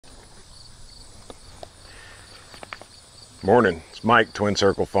Morning, it's Mike, Twin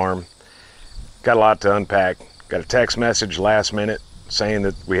Circle Farm. Got a lot to unpack. Got a text message last minute saying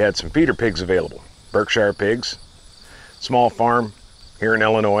that we had some feeder pigs available. Berkshire Pigs, small farm here in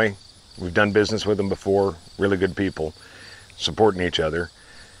Illinois. We've done business with them before, really good people, supporting each other.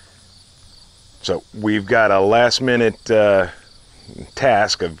 So we've got a last minute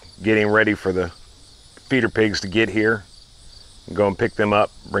task of getting ready for the feeder pigs to get here. Go and pick them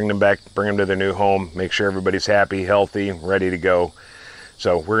up, bring them back, bring them to their new home, make sure everybody's happy, healthy, ready to go.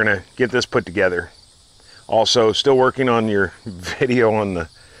 So we're gonna get this put together. Also, still working on your video on the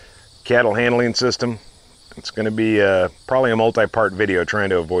cattle handling system. It's gonna be probably a multi-part video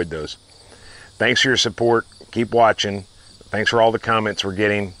trying to avoid those. Thanks for your support, keep watching. Thanks for all the comments we're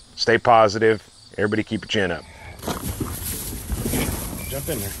getting. Stay positive, everybody keep your chin up. Jump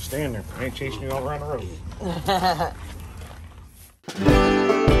in there, stay in there. I ain't chasing you all around the road.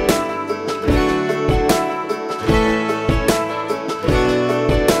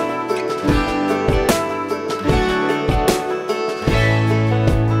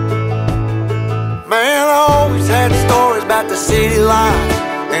 Man, I always had stories about the city life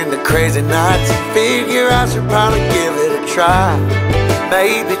and the crazy nights. Figure I should probably give it a try.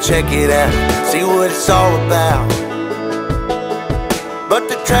 Maybe check it out, see what it's all about. But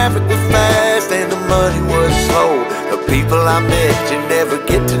the traffic was fast and the money was slow. The people I met you never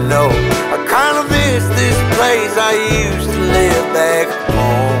get to know. I kinda miss this place I used to live back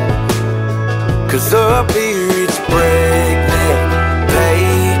home. Cause up here it's breakneck,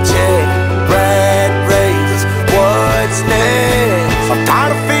 paycheck, rat race, what's next? I'm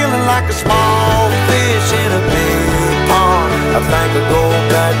tired of feeling like a small fish in a big pond. I think I'll go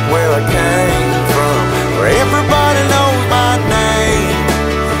back where I came from, where everybody knows my name.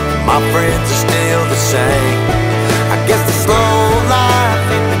 My friends are still the same. I guess the slow life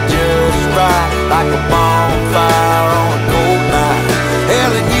hit me just right, like a bonfire on a cold night.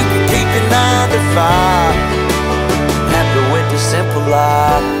 Hell, and you can keep your 9 to 5, happy with the simple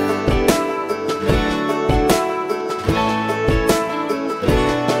life.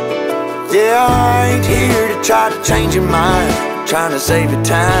 Yeah, I ain't here to try to change your mind, trying to save your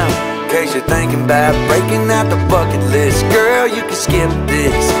time, in case you're thinking about breaking out the bucket list. Girl, you can skip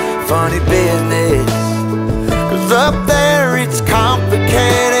this funny business, cause up there it's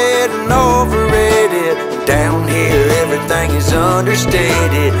complicated and overrated. Down here everything is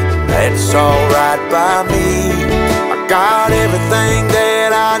understated. That's alright by me. I got everything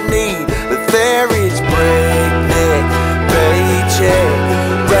that I need, but there is breakneck, paycheck,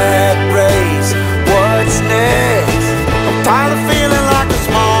 rat race, what's next? I'm tired of feeling like a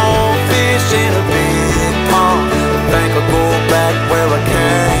small fish in a big pond. I think I'll go back where I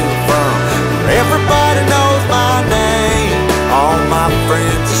came from, where everybody knows my name. All my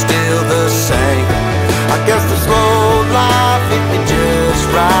friends are still the same. I guess the slow life hit me just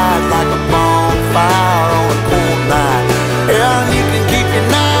right, like a bonfire on a cold night. Yeah, you can keep your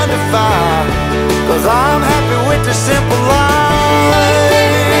 9 to 5, cause I'm happy with the simple life.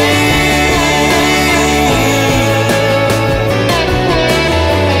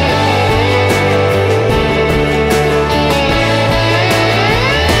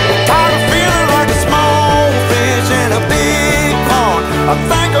 I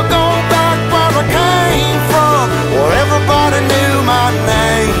think I'll go back where I came from, where everybody knew my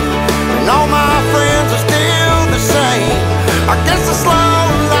name, and all my friends are still the same. I guess the slow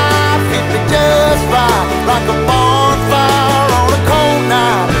life hit me just right, like a bonfire on a cold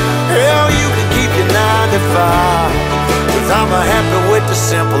night. Hell, you can keep your 9 to 5, cause I'm happy with the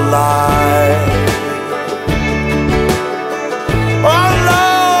simple life.